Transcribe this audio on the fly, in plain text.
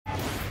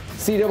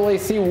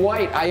CAAC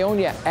White,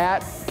 Ionia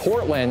at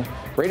Portland.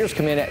 Raiders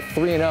come in at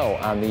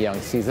 3-0 on the young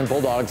season.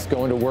 Bulldogs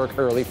going to work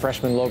early.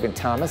 Freshman Logan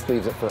Thomas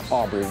leaves it for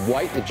Aubrey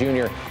White. The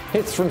junior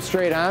hits from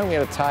straight on. We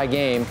had a tie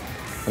game.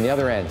 On the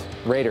other end,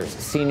 Raiders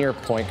senior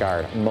point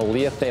guard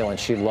Malia Thalen.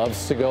 She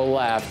loves to go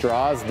left,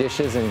 draws,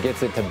 dishes, and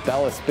gets it to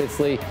Bella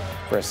Spitzley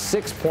for a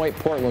 6-point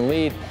Portland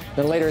lead.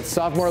 Then later it's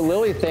sophomore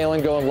Lily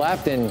Thalen going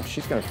left, and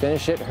she's going to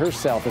finish it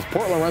herself as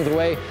Portland runs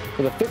away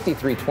with a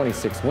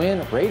 53-26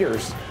 win.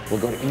 Raiders will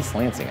go to East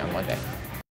Lansing on Monday.